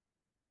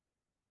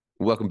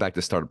Welcome back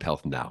to Startup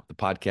Health Now, the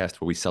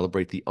podcast where we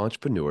celebrate the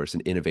entrepreneurs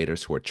and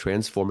innovators who are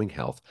transforming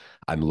health.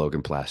 I'm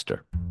Logan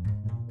Plaster.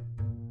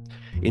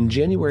 In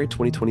January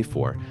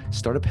 2024,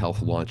 Startup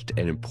Health launched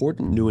an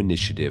important new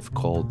initiative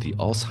called the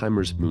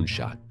Alzheimer's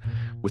Moonshot,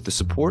 with the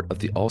support of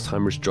the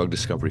Alzheimer's Drug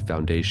Discovery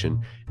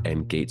Foundation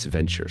and Gates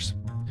Ventures.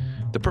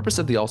 The purpose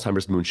of the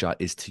Alzheimer's Moonshot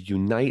is to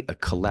unite a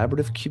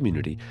collaborative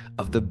community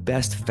of the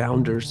best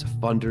founders,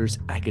 funders,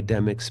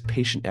 academics,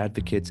 patient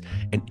advocates,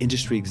 and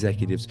industry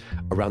executives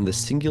around the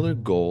singular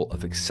goal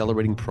of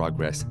accelerating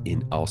progress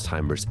in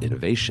Alzheimer's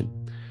innovation.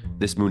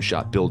 This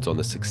moonshot builds on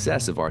the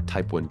success of our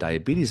type 1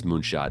 diabetes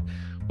moonshot,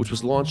 which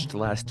was launched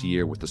last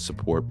year with the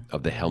support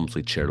of the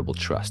Helmsley Charitable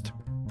Trust.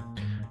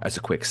 As a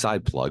quick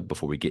side plug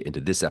before we get into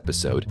this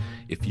episode,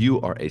 if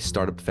you are a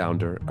startup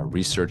founder, a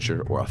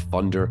researcher, or a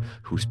funder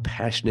who's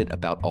passionate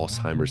about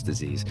Alzheimer's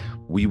disease,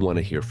 we want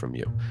to hear from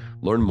you.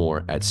 Learn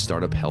more at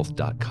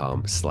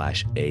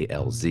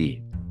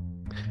startuphealth.com/ALZ.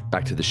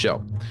 Back to the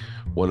show.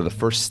 One of the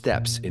first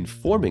steps in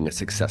forming a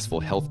successful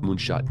health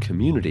moonshot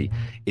community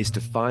is to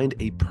find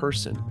a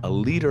person, a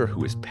leader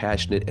who is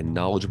passionate and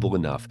knowledgeable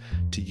enough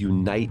to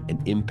unite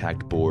an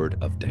impact board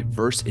of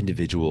diverse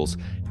individuals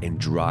and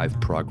drive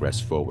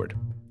progress forward.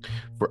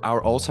 For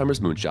our Alzheimer's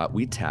Moonshot,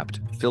 we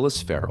tapped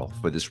Phyllis Ferrell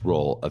for this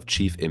role of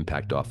Chief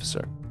Impact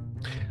Officer.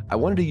 I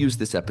wanted to use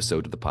this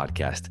episode of the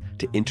podcast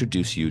to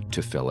introduce you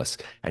to Phyllis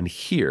and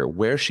hear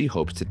where she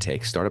hopes to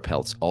take Startup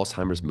Health's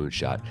Alzheimer's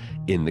Moonshot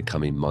in the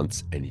coming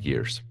months and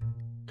years.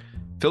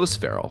 Phyllis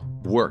Ferrell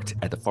worked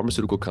at the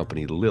pharmaceutical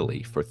company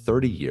Lilly for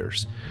 30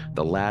 years.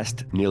 The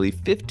last nearly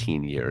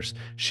 15 years,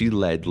 she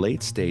led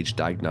late-stage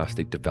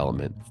diagnostic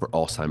development for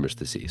Alzheimer's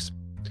disease.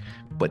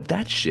 But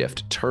that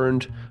shift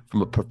turned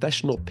from a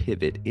professional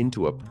pivot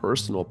into a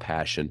personal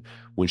passion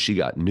when she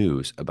got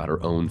news about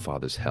her own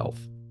father's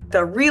health.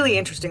 The really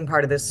interesting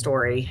part of this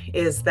story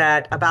is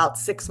that about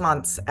 6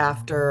 months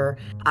after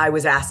I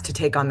was asked to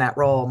take on that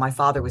role, my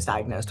father was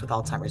diagnosed with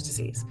Alzheimer's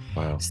disease.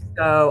 Wow.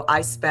 So I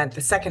spent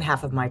the second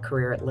half of my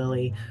career at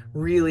Lilly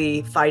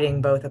really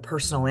fighting both a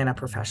personal and a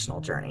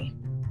professional journey.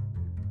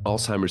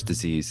 Alzheimer's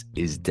disease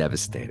is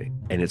devastating,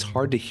 and it's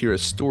hard to hear a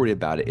story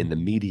about it in the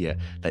media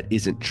that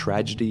isn't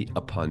tragedy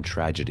upon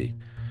tragedy,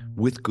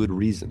 with good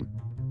reason.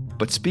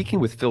 But speaking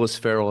with Phyllis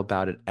Ferrell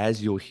about it,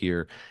 as you'll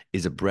hear,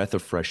 is a breath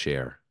of fresh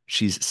air.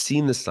 She's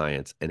seen the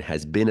science and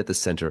has been at the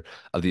center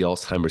of the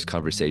Alzheimer's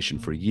conversation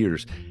for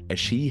years, and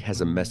she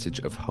has a message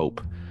of hope.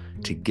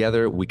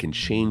 Together, we can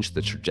change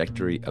the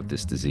trajectory of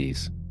this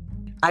disease.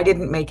 I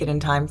didn't make it in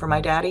time for my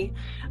daddy.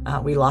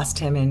 We lost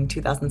him in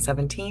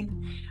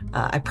 2017.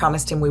 I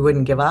promised him we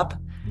wouldn't give up,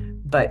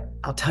 but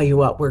I'll tell you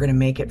what, we're going to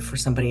make it for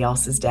somebody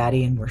else's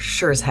daddy, and we're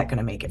sure as heck going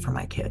to make it for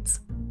my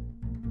kids.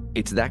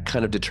 It's that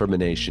kind of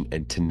determination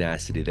and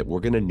tenacity that we're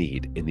going to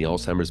need in the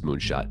Alzheimer's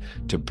Moonshot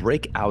to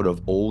break out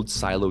of old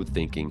siloed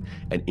thinking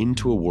and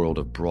into a world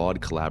of broad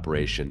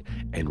collaboration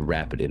and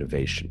rapid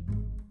innovation.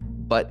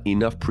 But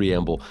enough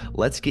preamble,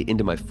 let's get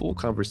into my full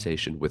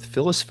conversation with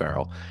Phyllis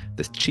Ferrell,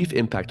 the Chief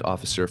Impact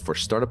Officer for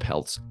Startup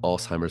Health's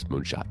Alzheimer's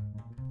Moonshot.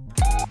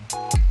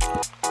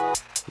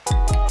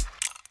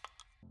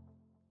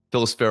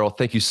 Phyllis Ferrell,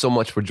 thank you so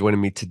much for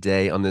joining me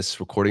today on this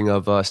recording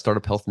of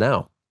Startup Health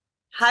Now.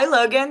 Hi,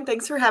 Logan.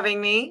 Thanks for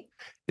having me.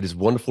 It is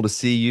wonderful to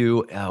see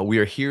you. We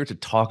are here to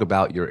talk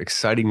about your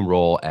exciting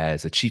role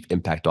as a Chief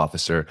Impact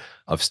Officer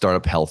of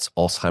Startup Health's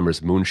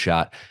Alzheimer's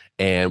Moonshot,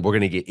 and we're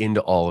going to get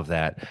into all of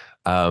that.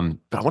 But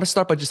I want to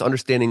start by just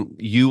understanding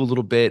you a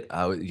little bit,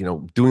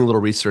 doing a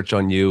little research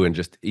on you and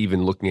just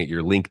even looking at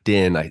your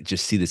LinkedIn. I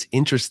just see this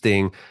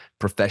interesting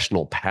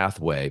professional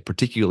pathway,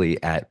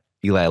 particularly at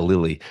Eli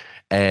Lilly,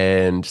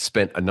 and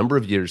spent a number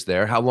of years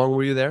there. How long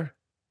were you there?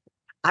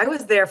 I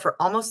was there for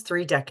almost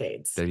 3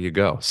 decades. There you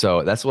go.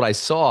 So that's what I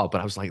saw,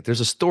 but I was like,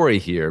 there's a story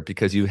here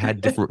because you had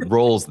different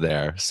roles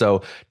there.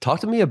 So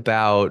talk to me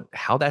about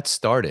how that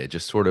started,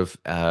 just sort of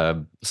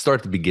start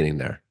at the beginning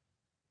there.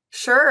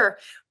 Sure.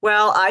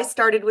 Well, I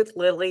started with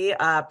Lilly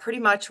pretty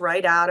much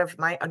right out of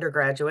my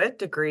undergraduate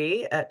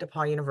degree at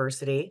DePaul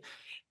University.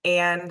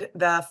 And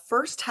the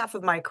first half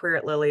of my career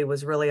at Lilly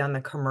was really on the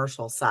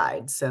commercial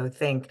side. So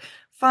think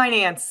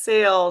finance,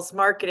 sales,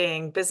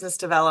 marketing, business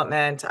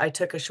development. I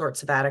took a short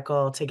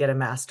sabbatical to get a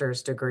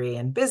master's degree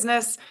in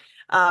business.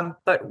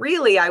 But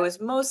really, I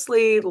was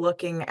mostly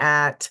looking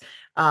at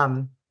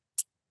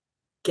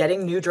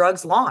getting new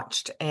drugs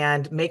launched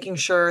and making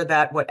sure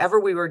that whatever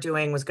we were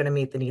doing was going to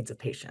meet the needs of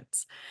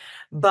patients.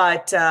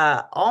 But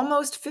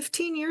almost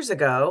 15 years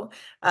ago,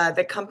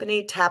 the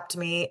company tapped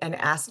me and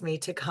asked me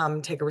to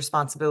come take a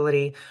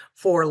responsibility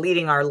for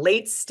leading our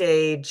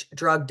late-stage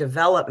drug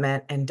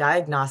development and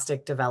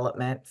diagnostic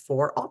development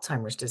for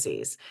Alzheimer's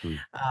disease,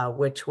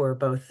 which were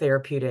both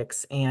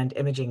therapeutics and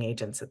imaging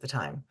agents at the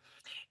time.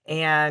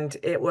 And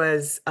it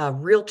was a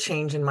real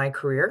change in my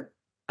career,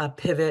 a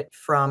pivot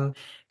from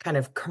kind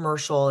of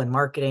commercial and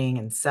marketing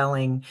and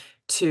selling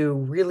to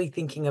really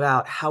thinking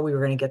about how we were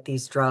going to get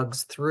these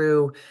drugs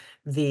through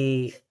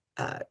the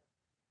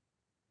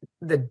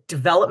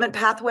development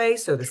pathway,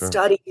 so the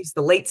studies,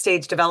 the late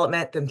stage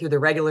development, then through the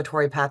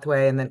regulatory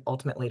pathway, and then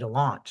ultimately to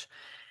launch.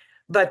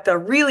 But the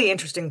really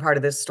interesting part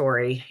of this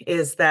story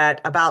is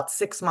that about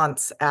 6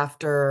 months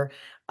after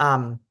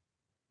um,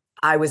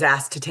 I was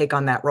asked to take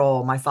on that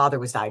role, my father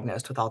was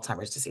diagnosed with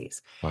Alzheimer's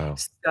disease. Wow.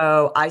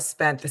 So I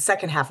spent the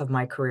second half of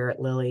my career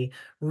at Lilly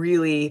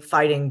really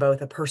fighting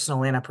both a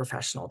personal and a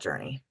professional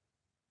journey.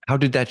 How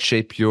did that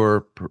shape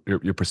your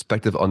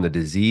perspective on the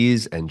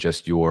disease and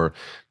just your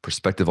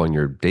perspective on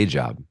your day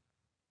job?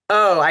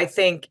 Oh, I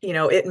think,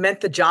 it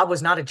meant the job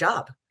was not a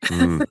job.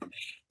 Mm,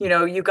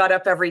 You got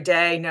up every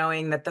day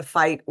knowing that the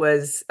fight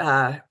was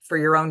for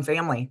your own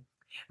family.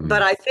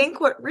 But mm, I think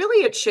what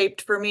really it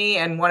shaped for me,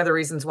 and one of the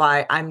reasons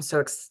why I'm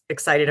so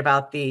excited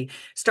about the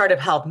Startup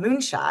Health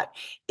Moonshot,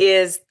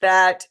 is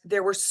that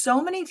there were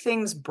so many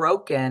things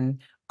broken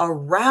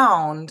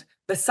around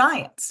the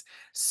science.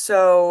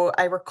 So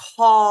I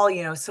recall,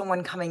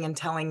 someone coming and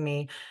telling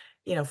me,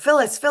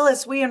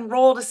 Phyllis, we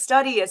enrolled a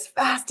study as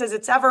fast as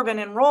it's ever been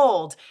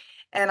enrolled.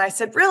 And I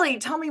said, really,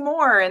 tell me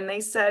more. And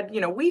they said,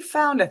 we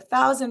found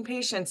 1,000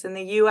 patients in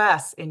the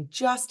US in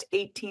just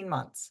 18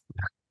 months.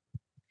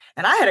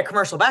 And I had a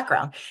commercial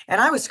background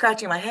and I was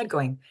scratching my head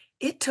going,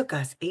 it took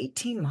us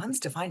 18 months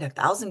to find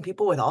 1,000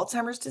 people with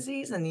Alzheimer's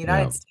disease in the yeah.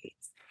 United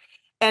States.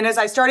 And as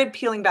I started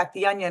peeling back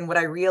the onion, what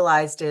I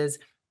realized is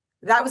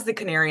that was the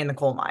canary in the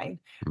coal mine.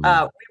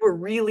 Mm, We were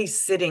really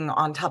sitting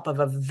on top of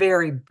a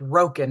very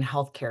broken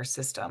healthcare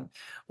system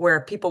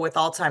where people with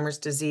Alzheimer's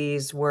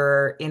disease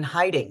were in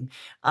hiding.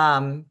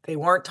 They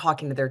weren't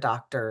talking to their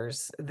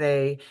doctors.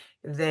 They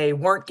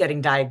weren't getting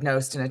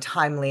diagnosed in a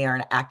timely or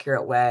an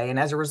accurate way. And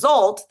as a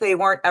result, they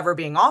weren't ever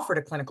being offered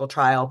a clinical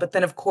trial. But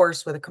then, of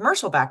course, with a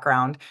commercial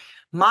background,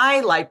 my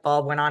light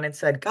bulb went on and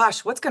said,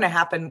 gosh, what's going to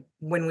happen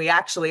when we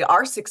actually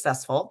are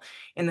successful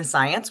in the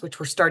science,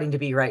 which we're starting to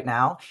be right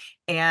now?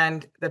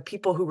 And the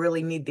people who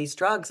really need these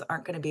drugs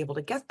aren't going to be able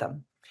to get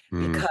them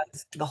mm.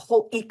 because the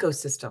whole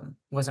ecosystem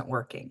wasn't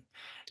working.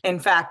 In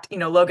fact,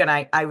 Logan,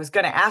 I was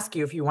going to ask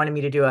you if you wanted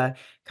me to do a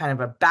kind of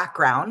a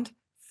background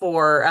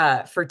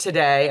for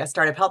today, a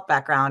startup health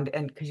background,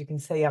 and because you can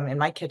see I'm in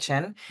my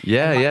kitchen,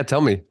 Yeah, and my yeah.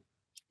 Tell me.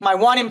 my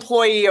one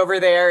employee over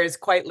there is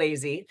quite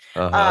lazy. Uh,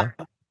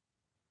 Uh-huh.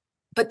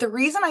 but the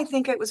reason I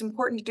think it was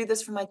important to do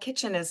this from my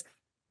kitchen is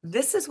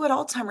this is what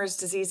Alzheimer's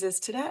disease is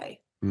today.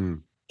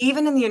 Mm,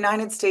 Even in the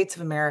United States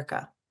of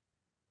America,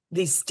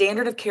 the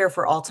standard of care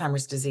for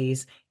Alzheimer's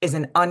disease is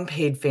an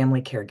unpaid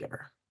family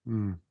caregiver.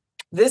 mm,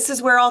 This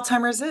is where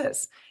Alzheimer's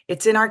is.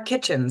 It's in our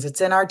kitchens,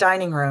 it's in our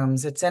dining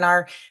rooms, it's in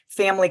our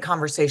family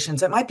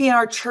conversations. It might be in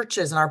our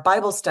churches and our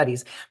Bible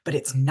studies, but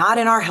it's not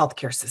in our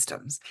healthcare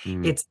systems.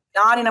 mm. It's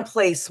not in a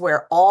place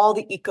where all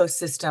the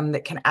ecosystem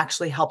that can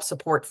actually help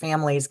support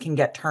families can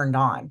get turned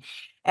on.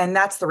 And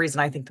that's the reason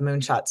I think the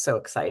moonshot's so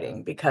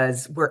exciting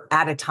because we're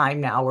at a time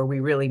now where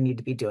we really need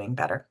to be doing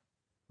better.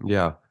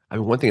 Yeah. I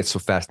mean, one thing that's so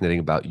fascinating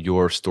about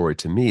your story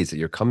to me is that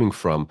you're coming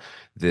from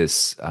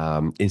this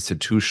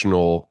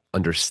institutional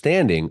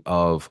understanding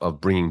of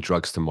bringing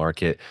drugs to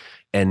market,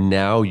 and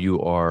now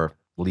you are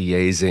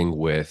liaising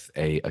with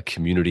a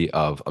community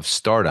of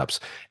startups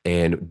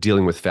and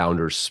dealing with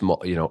founders,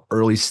 small,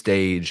 early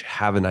stage,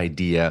 have an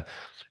idea,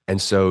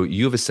 and so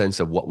you have a sense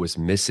of what was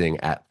missing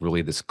at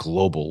really this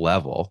global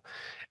level.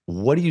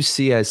 What do you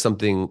see as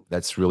something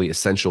that's really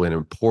essential and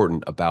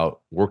important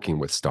about working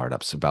with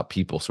startups, about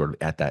people sort of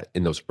at that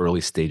in those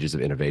early stages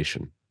of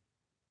innovation?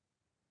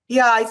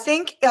 Yeah, I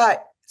think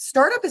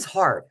startup is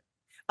hard.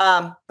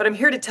 But I'm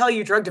here to tell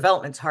you drug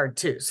development's hard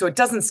too. So it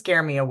doesn't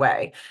scare me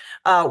away.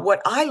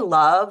 What I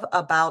love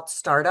about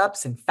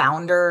startups and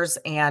founders,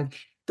 and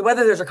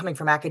whether those are coming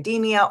from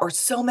academia or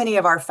so many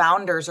of our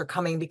founders are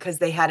coming because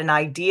they had an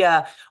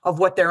idea of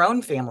what their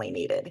own family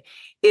needed,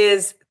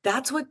 is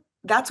that's what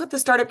the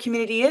startup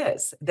community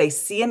is. They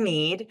see a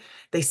need,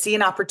 they see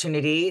an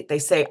opportunity, they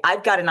say,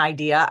 I've got an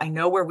idea, I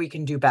know where we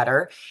can do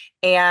better.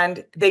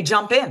 And they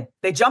jump in.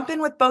 They jump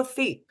in with both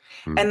feet.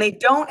 Hmm. And they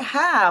don't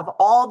have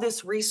all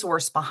this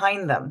resource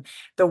behind them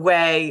the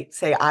way,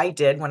 say, I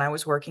did when I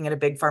was working at a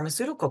big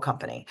pharmaceutical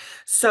company.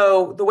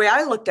 So the way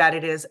I looked at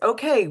it is,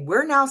 okay,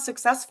 we're now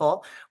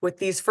successful with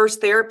these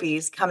first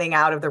therapies coming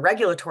out of the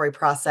regulatory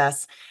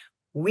process.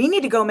 We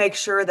need to go make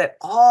sure that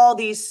all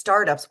these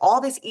startups, all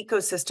this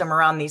ecosystem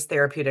around these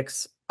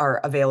therapeutics are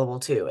available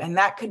too. And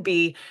that could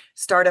be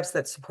startups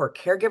that support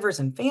caregivers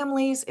and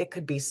families. It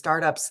could be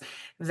startups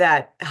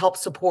that help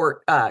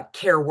support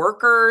care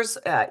workers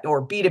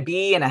or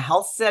B2B in a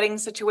health setting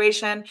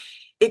situation.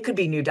 It could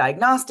be new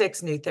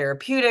diagnostics, new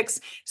therapeutics.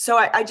 So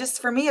I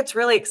just, for me, it's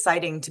really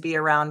exciting to be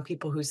around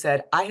people who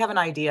said, I have an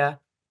idea.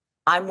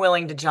 I'm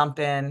willing to jump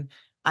in.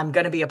 I'm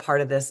going to be a part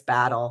of this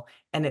battle.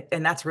 And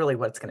that's really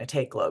what it's going to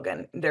take,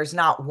 Logan. There's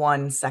not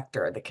one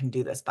sector that can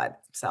do this by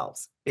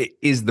themselves.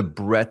 Is the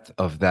breadth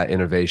of that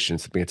innovation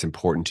something that's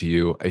important to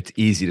you? It's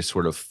easy to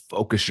sort of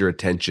focus your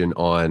attention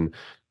on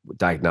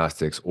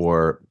diagnostics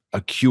or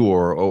a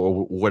cure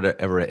or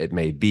whatever it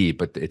may be,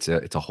 but it's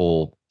a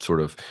whole sort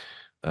of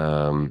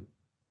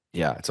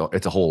yeah, it's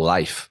a whole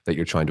life that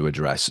you're trying to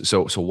address.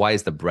 So why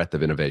is the breadth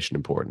of innovation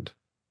important?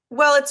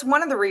 Well, it's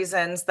one of the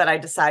reasons that I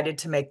decided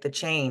to make the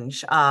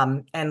change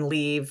and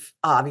leave,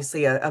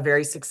 obviously, a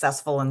very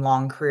successful and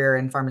long career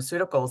in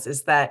pharmaceuticals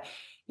is that,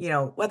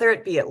 whether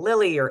it be at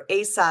Lilly or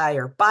Eisai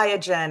or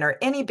Biogen or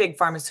any big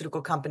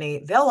pharmaceutical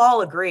company, they'll all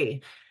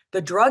agree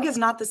the drug is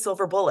not the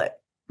silver bullet.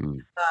 Mm,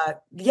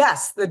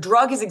 Yes, the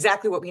drug is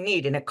exactly what we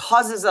need, and it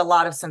causes a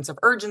lot of sense of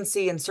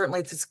urgency. And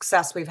certainly, the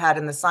success we've had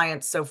in the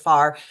science so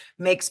far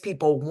makes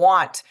people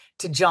want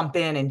to jump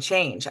in and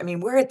change. I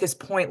mean, we're at this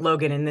point,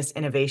 Logan, in this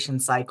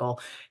innovation cycle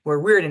where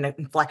we're at an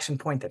inflection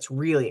point that's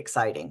really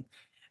exciting.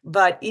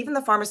 But even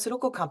the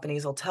pharmaceutical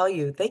companies will tell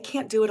you they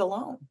can't do it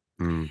alone,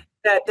 mm,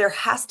 that there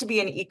has to be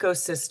an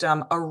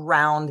ecosystem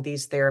around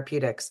these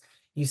therapeutics.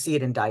 You see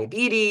it in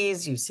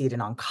diabetes, you see it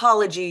in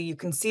oncology, you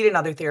can see it in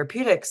other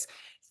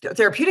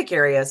therapeutic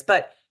areas,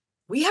 but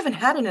we haven't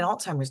had it in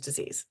Alzheimer's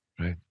disease.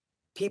 right,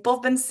 People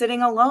have been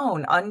sitting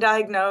alone,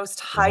 undiagnosed,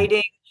 right.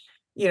 hiding,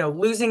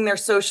 losing their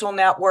social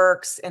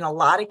networks. In a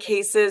lot of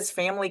cases,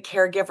 family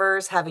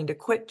caregivers having to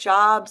quit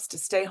jobs to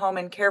stay home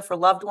and care for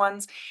loved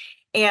ones.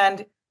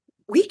 And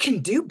we can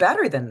do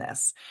better than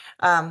this.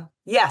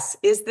 Yes,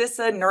 is this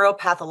a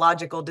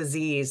neuropathological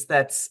disease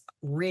that's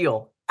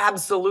real?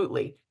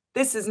 Absolutely.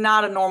 This is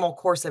not a normal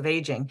course of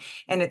aging.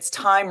 And it's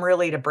time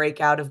really to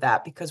break out of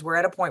that because we're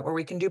at a point where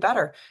we can do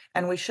better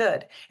and we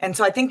should. And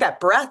so I think that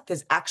breadth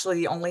is actually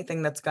the only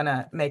thing that's going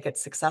to make it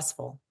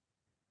successful.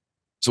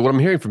 So what I'm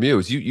hearing from you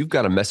is you've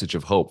got a message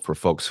of hope for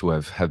folks who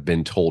have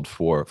been told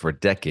for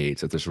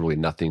decades that there's really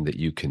nothing that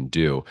you can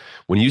do.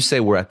 When you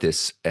say we're at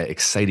this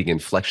exciting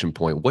inflection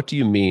point, what do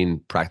you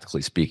mean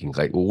practically speaking?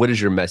 Like, what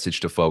is your message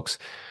to folks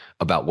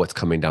about what's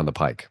coming down the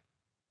pike?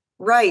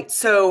 Right.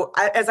 So,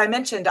 as I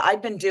mentioned,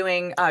 I've been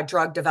doing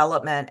drug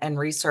development and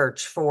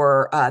research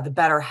for the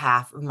better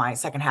half of my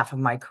second half of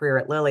my career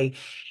at Lilly.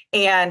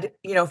 And,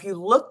 if you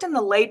looked in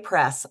the lay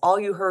press, all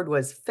you heard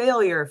was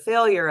failure,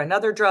 failure,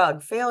 another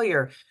drug,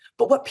 failure.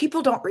 But what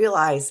people don't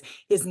realize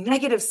is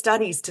negative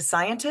studies to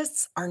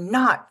scientists are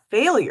not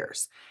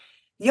failures.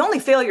 The only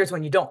failure is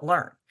when you don't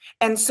learn.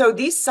 And so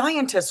these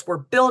scientists were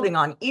building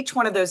on each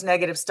one of those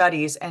negative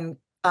studies and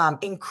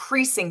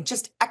increasing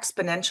just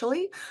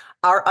exponentially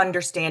our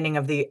understanding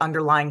of the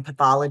underlying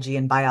pathology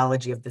and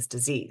biology of this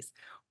disease.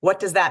 What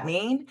does that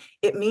mean?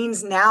 It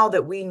means now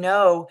that we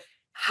know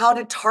how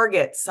to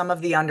target some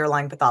of the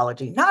underlying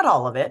pathology, not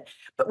all of it,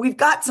 but we've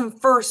got some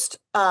first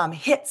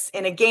hits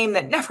in a game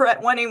that never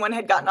anyone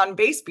had gotten on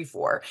base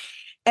before.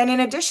 And in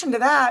addition to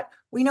that,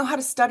 we know how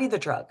to study the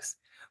drugs.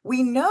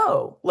 We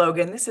know,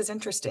 Logan, this is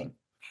interesting.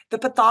 The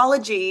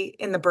pathology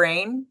in the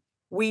brain,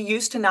 we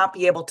used to not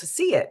be able to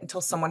see it until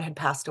someone had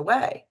passed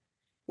away.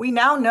 We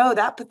now know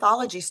that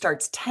pathology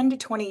starts 10 to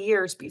 20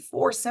 years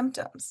before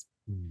symptoms.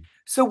 Mm.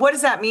 So, what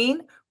does that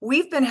mean?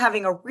 We've been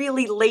having a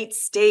really late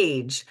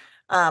stage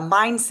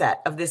mindset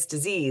of this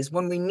disease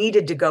when we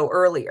needed to go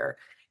earlier.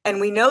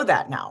 And we know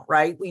that now,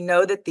 right? We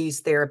know that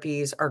these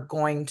therapies are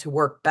going to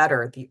work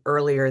better the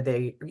earlier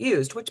they are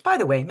used, which, by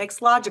the way,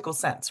 makes logical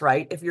sense,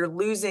 right? If you're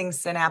losing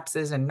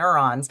synapses and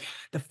neurons,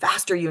 the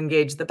faster you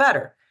engage, the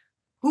better.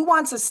 Who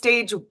wants a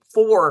stage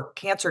 4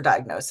 cancer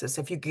diagnosis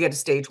if you could get a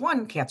stage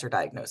 1 cancer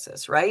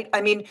diagnosis, right?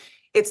 I mean,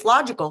 it's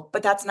logical,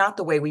 but that's not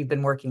the way we've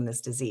been working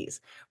this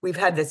disease. We've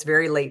had this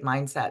very late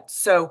mindset.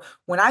 So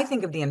when I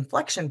think of the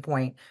inflection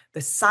point, the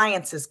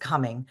science is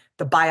coming,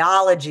 the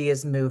biology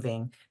is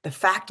moving. The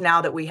fact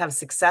now that we have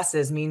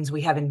successes means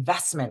we have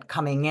investment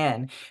coming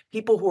in.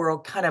 People who are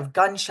kind of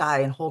gun shy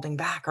and holding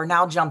back are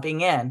now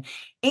jumping in.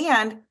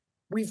 And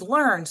we've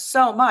learned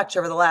so much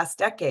over the last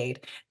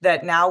decade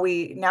that now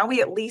we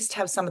at least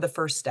have some of the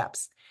first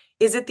steps.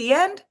 Is it the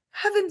end?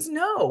 Heavens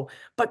no.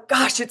 But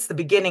gosh, it's the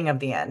beginning of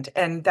the end.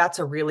 And that's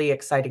a really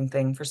exciting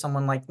thing for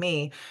someone like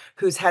me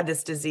who's had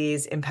this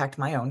disease impact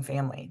my own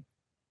family.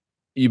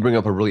 You bring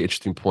up a really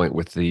interesting point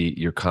with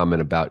your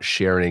comment about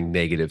sharing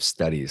negative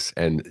studies,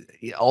 and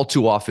all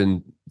too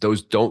often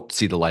those don't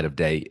see the light of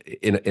day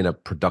in a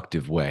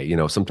productive way.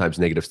 Sometimes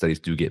negative studies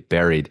do get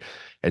buried,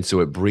 and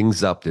so it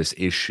brings up this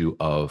issue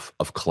of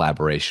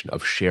collaboration,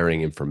 of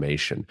sharing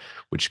information,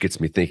 which gets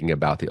me thinking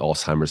about the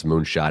Alzheimer's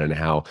Moonshot and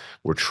how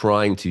we're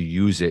trying to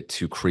use it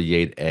to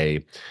create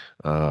a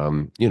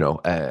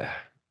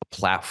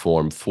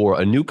platform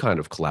for a new kind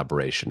of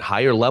collaboration,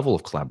 higher level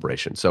of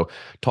collaboration. So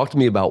talk to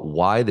me about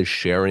why the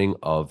sharing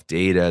of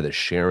data, the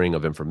sharing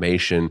of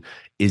information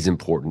is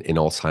important in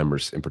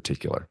Alzheimer's in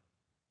particular.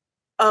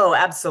 Oh,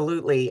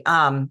 absolutely.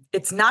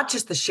 It's not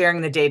just the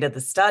sharing the data,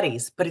 the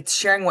studies, but it's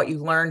sharing what you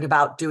learned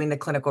about doing the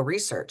clinical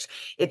research.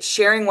 It's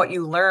sharing what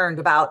you learned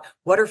about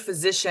what are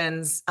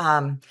physicians'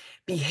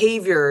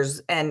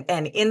 behaviors and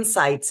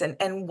insights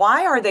and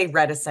why are they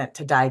reticent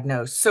to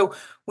diagnose. So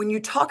when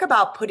you talk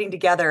about putting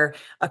together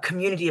a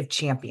community of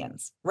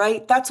champions,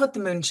 right? That's what the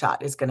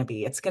Moonshot is going to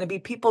be. It's going to be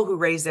people who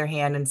raise their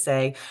hand and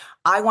say,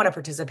 I want to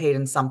participate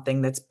in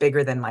something that's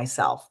bigger than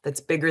myself,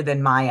 that's bigger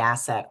than my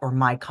asset or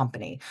my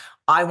company.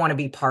 I want to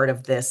be part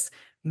of this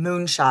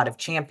moonshot of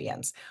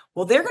champions.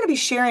 Well, they're going to be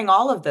sharing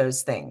all of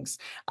those things.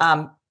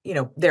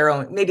 their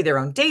own, maybe their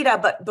own data,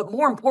 but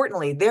more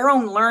importantly, their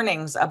own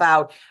learnings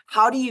about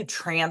how do you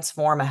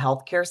transform a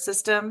healthcare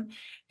system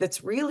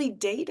that's really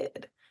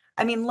dated.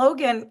 I mean,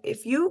 Logan,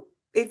 if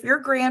your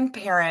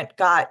grandparent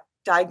got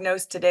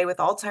diagnosed today with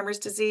Alzheimer's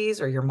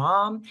disease, or your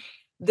mom,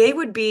 they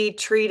would be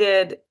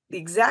treated the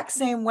exact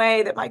same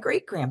way that my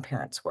great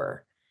grandparents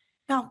were.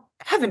 Now,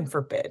 heaven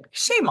forbid,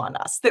 shame on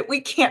us that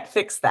we can't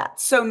fix that.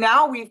 So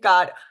now we've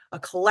got a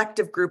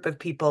collective group of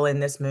people in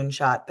this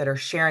moonshot that are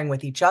sharing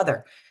with each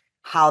other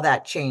how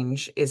that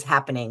change is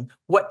happening,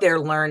 what they're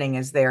learning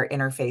as they're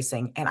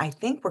interfacing. And I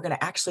think we're going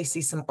to actually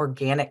see some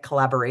organic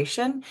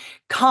collaboration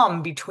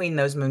come between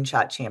those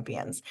moonshot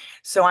champions.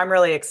 So I'm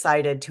really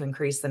excited to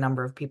increase the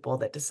number of people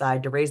that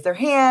decide to raise their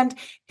hand,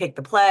 take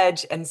the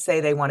pledge, and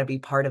say they want to be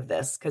part of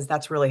this, because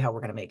that's really how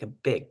we're going to make a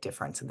big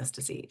difference in this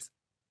disease.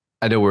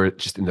 I know we're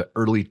just in the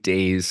early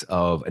days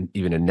of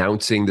even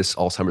announcing this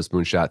Alzheimer's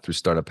Moonshot through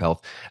Startup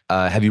Health.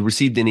 Have you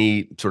received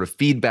any sort of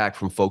feedback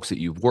from folks that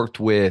you've worked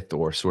with,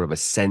 or sort of a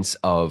sense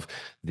of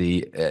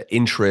the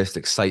interest,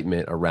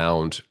 excitement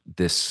around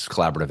this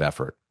collaborative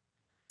effort?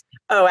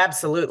 Oh,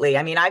 absolutely.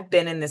 I mean, I've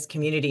been in this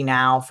community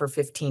now for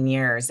 15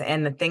 years.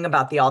 And the thing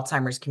about the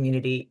Alzheimer's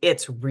community,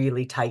 it's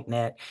really tight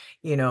knit.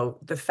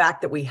 The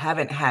fact that we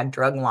haven't had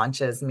drug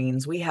launches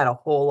means we had a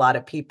whole lot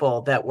of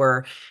people that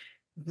were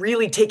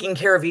really taking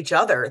care of each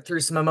other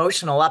through some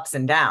emotional ups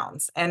and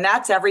downs. And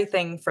that's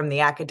everything from the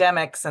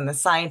academics and the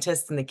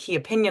scientists and the key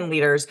opinion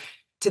leaders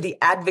to the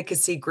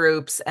advocacy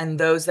groups and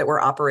those that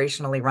were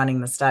operationally running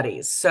the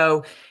studies.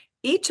 So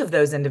each of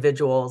those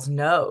individuals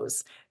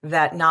knows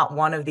that not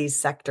one of these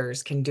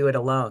sectors can do it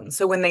alone.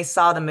 So when they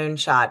saw the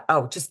moonshot,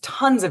 oh, just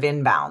tons of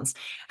inbounds.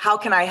 How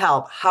can I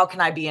help? How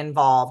can I be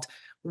involved?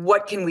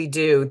 What can we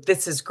do?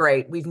 This is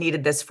great. We've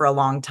needed this for a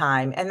long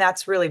time. And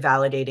that's really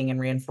validating and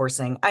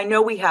reinforcing. I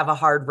know we have a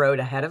hard road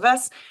ahead of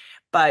us,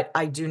 but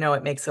I do know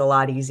it makes it a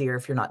lot easier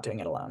if you're not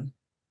doing it alone.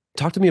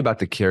 Talk to me about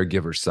the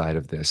caregiver side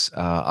of this.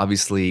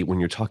 Obviously,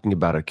 when you're talking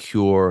about a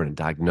cure and a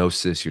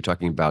diagnosis, you're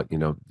talking about,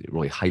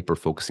 really hyper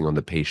focusing on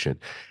the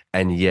patient.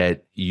 And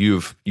yet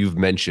you've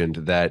mentioned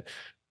that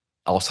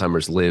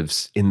Alzheimer's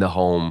lives in the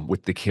home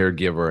with the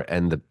caregiver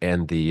and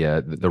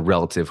the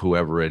relative,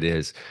 whoever it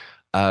is.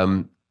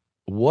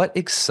 What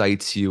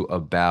excites you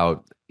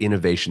about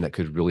innovation that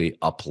could really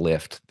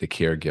uplift the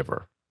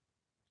caregiver?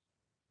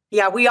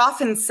 Yeah, we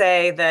often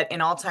say that in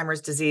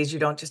Alzheimer's disease, you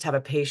don't just have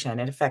a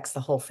patient, it affects the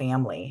whole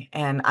family.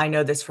 And I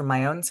know this from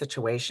my own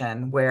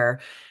situation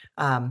where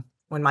when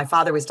my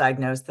father was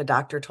diagnosed, the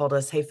doctor told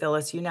us, "Hey,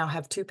 Phyllis, you now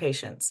have two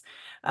patients."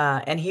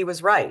 And he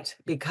was right,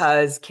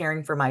 because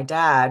caring for my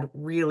dad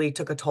really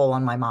took a toll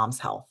on my mom's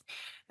health.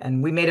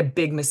 And we made a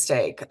big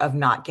mistake of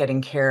not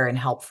getting care and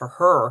help for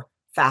her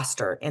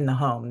faster in the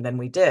home than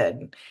we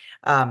did.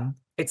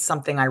 It's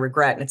something I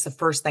regret. And it's the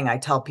first thing I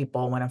tell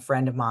people when a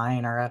friend of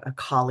mine or a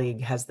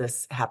colleague has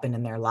this happen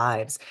in their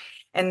lives.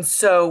 And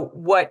so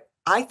what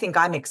I think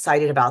I'm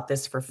excited about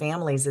this for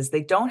families is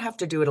they don't have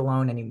to do it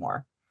alone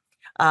anymore.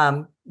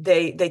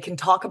 They can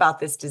talk about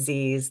this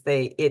disease.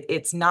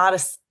 It's not a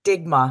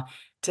stigma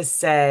to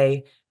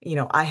say,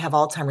 I have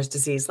Alzheimer's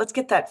disease. Let's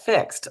get that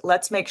fixed.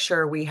 Let's make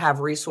sure we have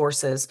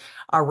resources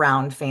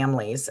around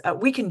families.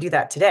 We can do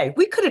that today.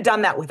 We could have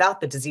done that without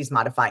the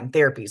disease-modifying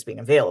therapies being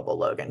available,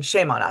 Logan.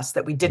 Shame on us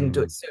that we didn't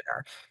do it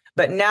sooner.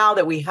 But now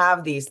that we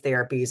have these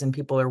therapies and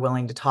people are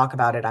willing to talk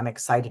about it, I'm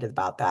excited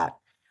about that.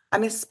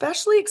 I'm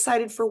especially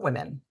excited for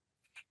women,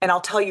 and I'll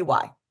tell you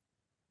why.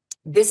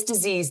 This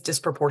disease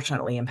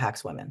disproportionately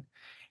impacts women.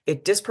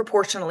 It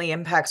disproportionately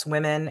impacts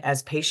women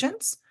as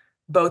patients,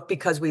 both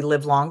because we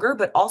live longer,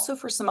 but also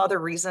for some other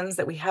reasons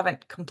that we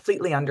haven't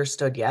completely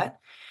understood yet.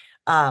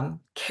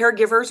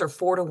 Caregivers are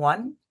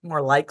 4-to-1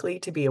 more likely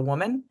to be a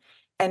woman.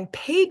 And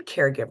paid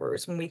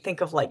caregivers, when we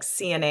think of like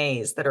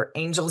CNAs that are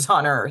angels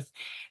on earth,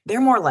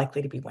 they're more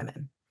likely to be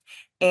women.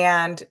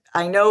 And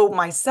I know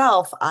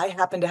myself, I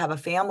happen to have a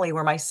family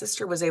where my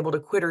sister was able to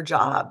quit her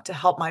job to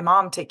help my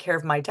mom take care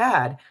of my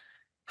dad.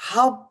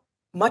 How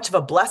much of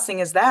a blessing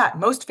is that?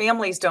 Most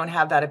families don't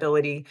have that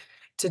ability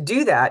to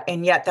do that.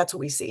 And yet that's what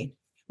we see.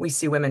 We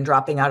see women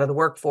dropping out of the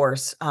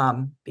workforce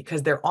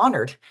because they're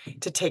honored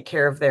to take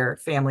care of their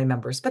family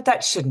members. But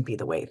that shouldn't be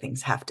the way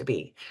things have to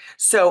be.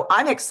 So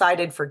I'm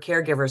excited for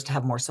caregivers to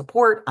have more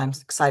support. I'm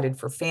excited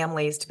for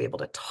families to be able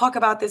to talk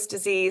about this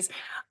disease.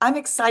 I'm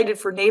excited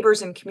for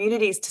neighbors and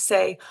communities to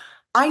say,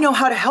 I know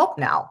how to help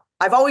now.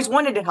 I've always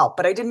wanted to help,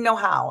 but I didn't know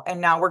how. And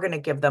now we're going to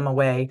give them a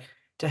way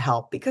to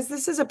help, because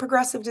this is a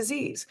progressive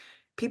disease.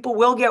 People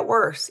will get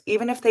worse,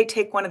 even if they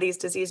take one of these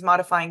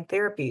disease-modifying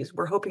therapies.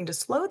 We're hoping to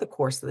slow the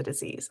course of the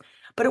disease,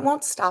 but it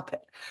won't stop it.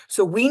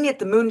 So we at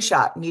the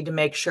Moonshot need to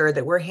make sure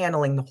that we're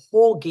handling the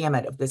whole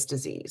gamut of this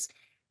disease,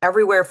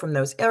 everywhere from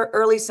those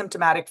early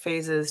symptomatic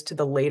phases to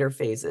the later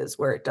phases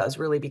where it does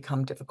really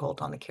become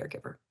difficult on the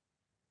caregiver.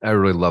 I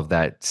really love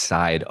that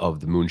side of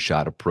the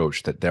moonshot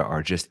approach, that there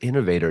are just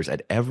innovators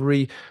at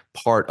every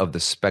part of the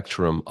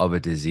spectrum of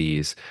a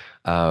disease.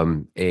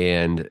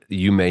 And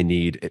you may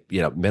need,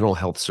 mental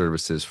health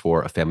services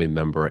for a family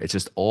member. It's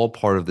just all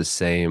part of the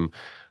same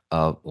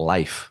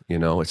life.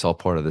 It's all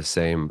part of the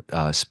same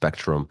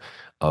spectrum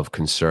of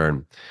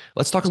concern.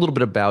 Let's talk a little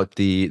bit about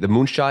the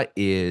Moonshot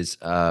is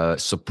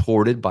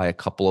supported by a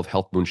couple of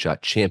Health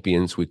Moonshot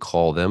champions, we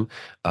call them,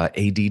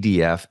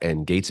 ADDF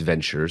and Gates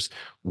Ventures.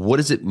 What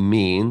does it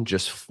mean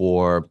just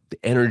for the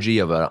energy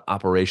of an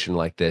operation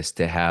like this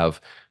to have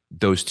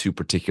those two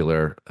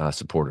particular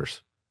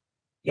supporters?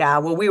 Yeah,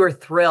 well, we were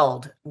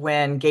thrilled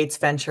when Gates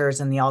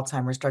Ventures and the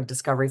Alzheimer's Drug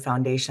Discovery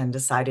Foundation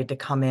decided to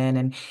come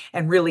in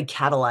and really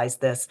catalyze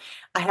this.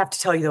 I have to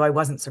tell you, though, I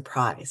wasn't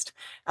surprised.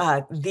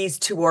 These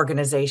two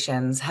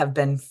organizations have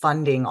been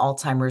funding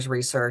Alzheimer's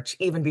research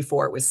even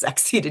before it was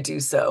sexy to do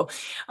so.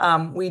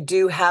 We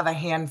do have a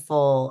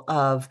handful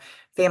of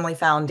family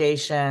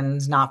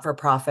foundations,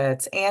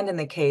 not-for-profits, and in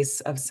the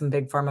case of some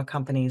big pharma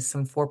companies,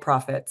 some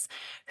for-profits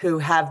who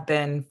have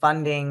been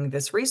funding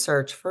this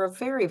research for a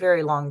very,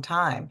 very long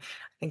time.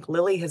 I think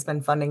Lilly has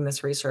been funding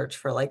this research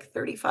for like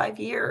 35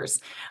 years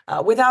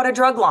without a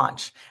drug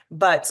launch.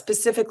 But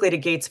specifically to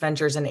Gates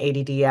Ventures and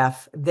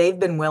ADDF, they've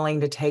been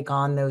willing to take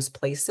on those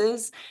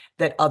places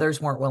that others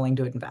weren't willing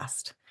to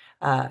invest.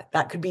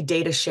 That could be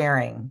data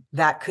sharing.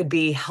 That could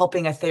be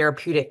helping a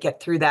therapeutic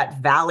get through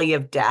that valley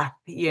of death,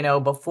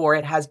 before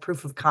it has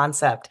proof of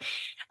concept.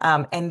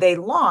 And they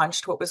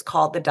launched what was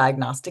called the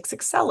Diagnostics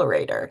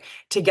Accelerator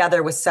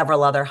together with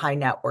several other high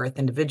net worth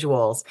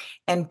individuals.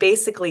 And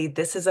basically,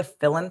 this is a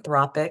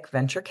philanthropic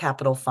venture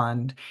capital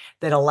fund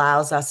that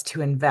allows us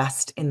to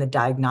invest in the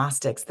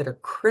diagnostics that are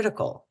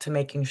critical to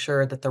making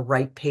sure that the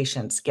right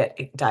patients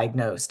get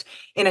diagnosed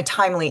in a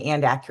timely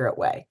and accurate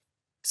way.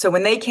 So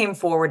when they came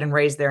forward and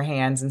raised their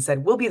hands and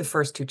said, we'll be the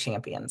first two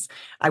champions,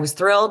 I was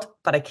thrilled,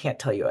 but I can't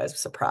tell you I was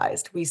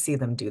surprised. We see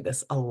them do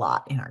this a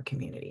lot in our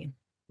community.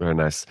 Very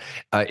nice.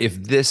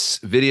 If this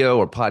video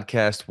or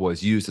podcast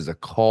was used as a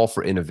call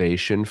for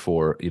innovation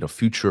for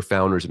future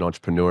founders and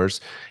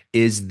entrepreneurs,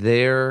 is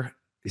there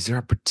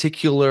a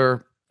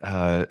particular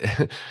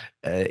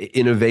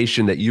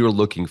innovation that you're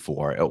looking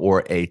for,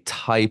 or a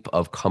type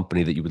of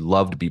company that you would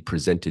love to be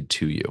presented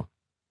to you,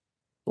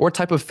 or a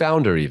type of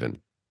founder even?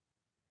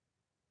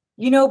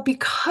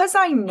 Because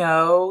I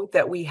know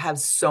that we have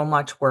so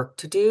much work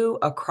to do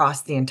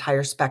across the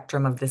entire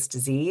spectrum of this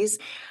disease,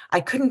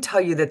 I couldn't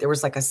tell you that there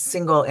was like a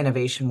single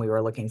innovation we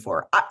were looking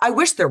for. I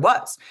wish there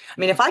was.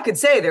 I mean, if I could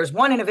say there's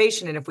one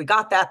innovation and if we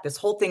got that, this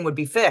whole thing would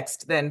be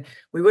fixed, then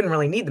we wouldn't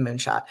really need the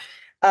moonshot.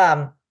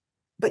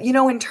 But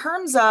in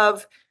terms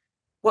of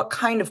what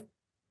kind of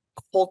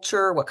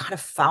culture, what kind of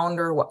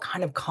founder, what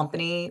kind of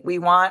company we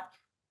want,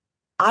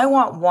 I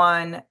want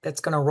one that's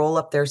going to roll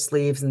up their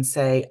sleeves and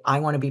say, I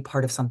want to be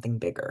part of something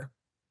bigger.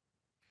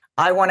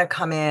 I want to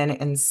come in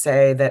and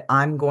say that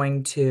I'm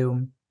going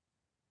to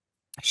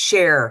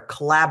share,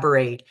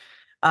 collaborate,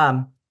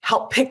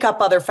 help pick up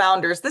other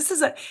founders. This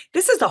is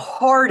a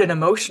hard and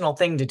emotional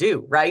thing to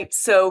do, right?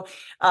 So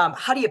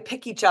how do you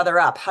pick each other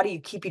up? How do you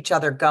keep each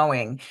other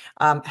going?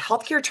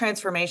 Healthcare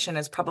transformation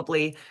is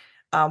probably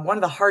one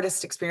of the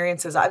hardest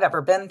experiences I've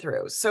ever been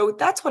through. So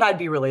that's what I'd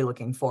be really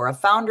looking for, a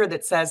founder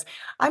that says,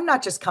 I'm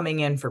not just coming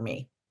in for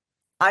me.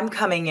 I'm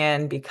coming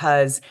in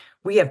because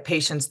we have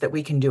patients that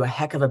we can do a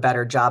heck of a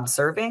better job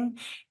serving.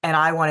 And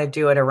I want to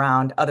do it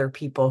around other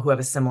people who have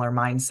a similar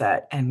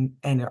mindset and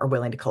are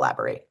willing to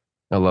collaborate.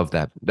 I love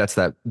that. That's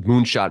that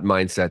moonshot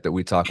mindset that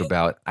we talk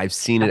about. I've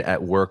seen it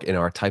at work in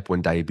our type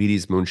 1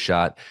 diabetes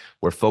moonshot,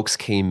 where folks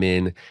came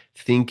in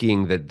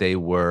thinking that they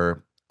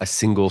were a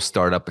single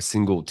startup, a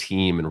single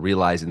team, and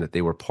realizing that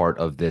they were part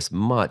of this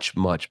much,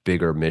 much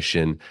bigger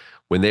mission.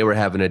 When they were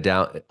having an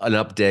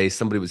up day,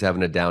 somebody was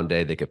having a down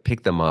day, they could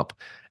pick them up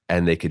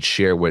and they could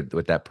share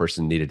what that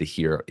person needed to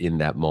hear in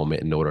that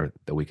moment in order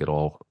that we could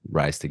all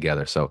rise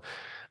together. So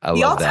I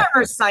love that. The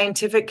Alzheimer's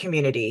scientific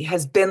community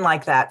has been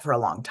like that for a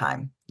long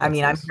time. I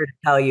mean, I'm here to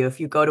tell you, if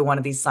you go to one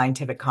of these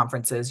scientific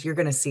conferences, you're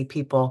going to see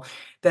people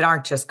that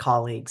aren't just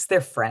colleagues, they're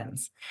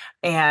friends.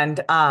 And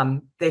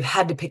they've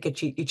had to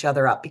pick each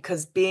other up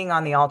because being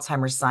on the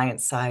Alzheimer's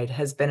science side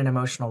has been an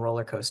emotional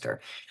roller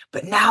coaster.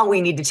 But now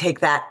we need to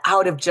take that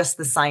out of just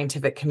the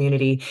scientific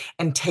community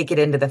and take it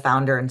into the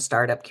founder and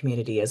startup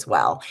community as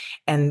well.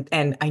 And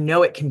I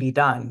know it can be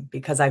done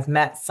because I've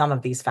met some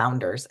of these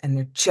founders and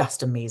they're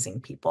just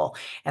amazing people.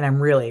 And I'm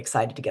really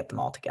excited to get them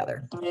all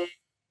together.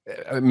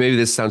 Maybe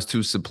this sounds too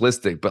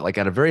simplistic, but like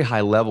at a very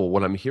high level,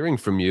 what I'm hearing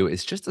from you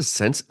is just a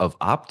sense of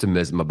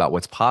optimism about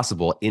what's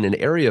possible in an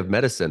area of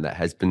medicine that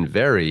has been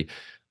very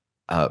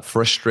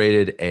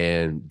frustrated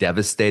and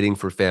devastating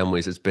for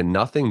families. It's been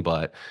nothing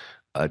but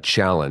a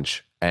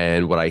challenge.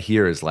 And what I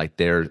hear is like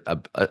there's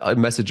a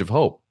message of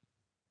hope.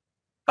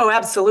 Oh,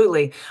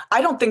 absolutely.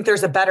 I don't think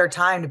there's a better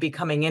time to be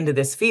coming into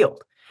this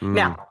field.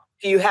 Now,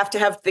 do you have to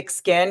have thick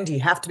skin? Do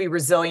you have to be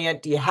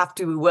resilient? Do you have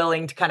to be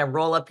willing to kind of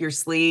roll up your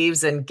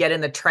sleeves and get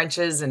in the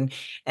trenches and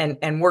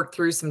work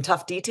through some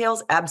tough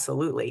details?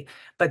 Absolutely.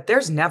 But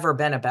there's never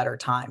been a better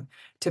time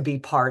to be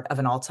part of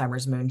an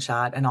Alzheimer's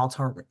moonshot, an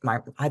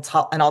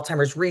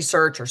Alzheimer's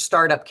research or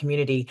startup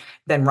community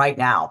than right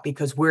now,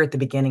 because we're at the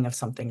beginning of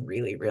something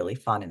really, really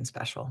fun and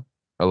special.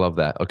 I love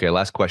that. Okay,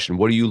 last question.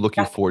 What are you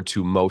looking forward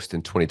to most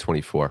in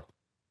 2024?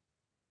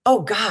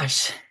 Oh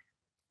gosh.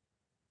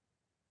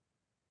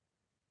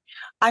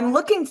 I'm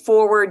looking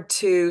forward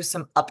to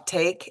some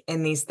uptake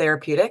in these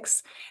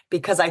therapeutics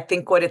because I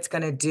think what it's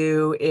going to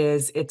do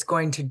is it's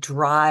going to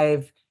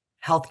drive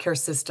healthcare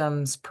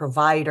systems,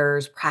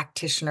 providers,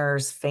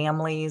 practitioners,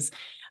 families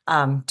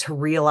to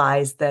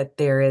realize that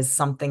there is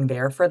something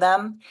there for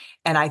them.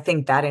 And I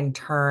think that in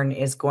turn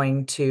is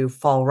going to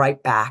fall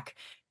right back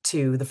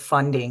to the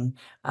funding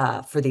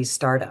for these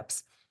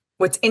startups.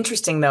 What's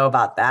interesting, though,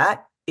 about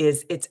that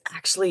is it's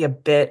actually a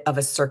bit of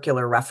a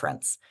circular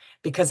reference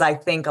because I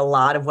think a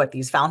lot of what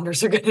these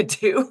founders are going to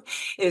do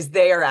is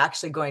they are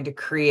actually going to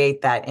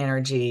create that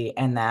energy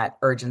and that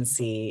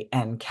urgency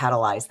and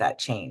catalyze that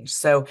change.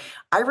 So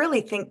I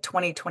really think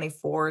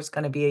 2024 is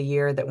going to be a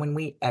year that when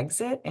we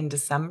exit in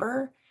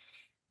December,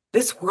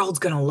 this world's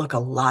going to look a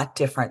lot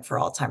different for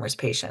Alzheimer's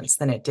patients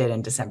than it did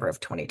in December of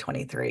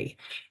 2023.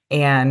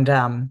 And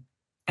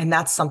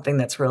that's something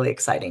that's really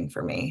exciting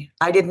for me.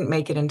 I didn't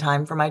make it in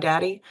time for my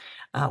daddy.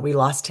 We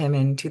lost him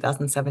in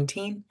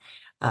 2017.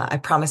 I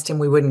promised him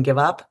we wouldn't give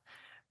up,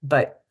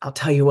 but I'll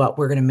tell you what,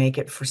 we're going to make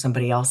it for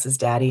somebody else's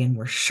daddy, and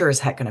we're sure as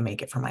heck going to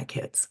make it for my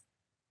kids.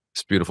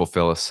 It's beautiful,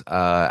 Phyllis.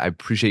 I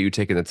appreciate you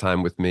taking the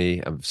time with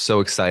me. I'm so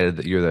excited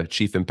that you're the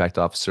Chief Impact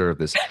Officer of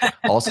this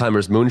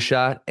Alzheimer's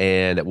Moonshot,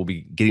 and that we'll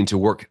be getting to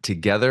work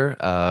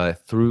together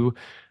through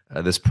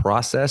this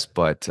process.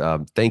 But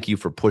thank you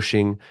for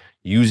pushing,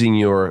 using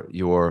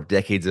your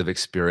decades of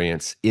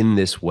experience in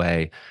this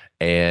way,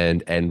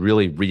 and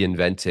really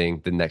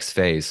reinventing the next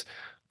phase.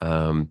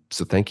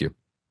 So thank you.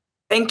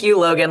 Thank you,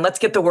 Logan. Let's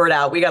get the word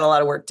out. We got a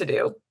lot of work to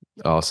do.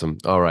 Awesome.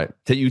 All right.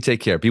 You take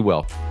care. Be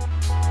well.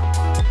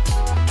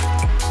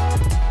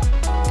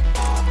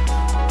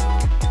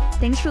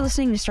 Thanks for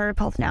listening to Startup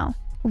Health Now.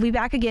 We'll be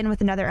back again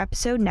with another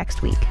episode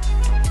next week.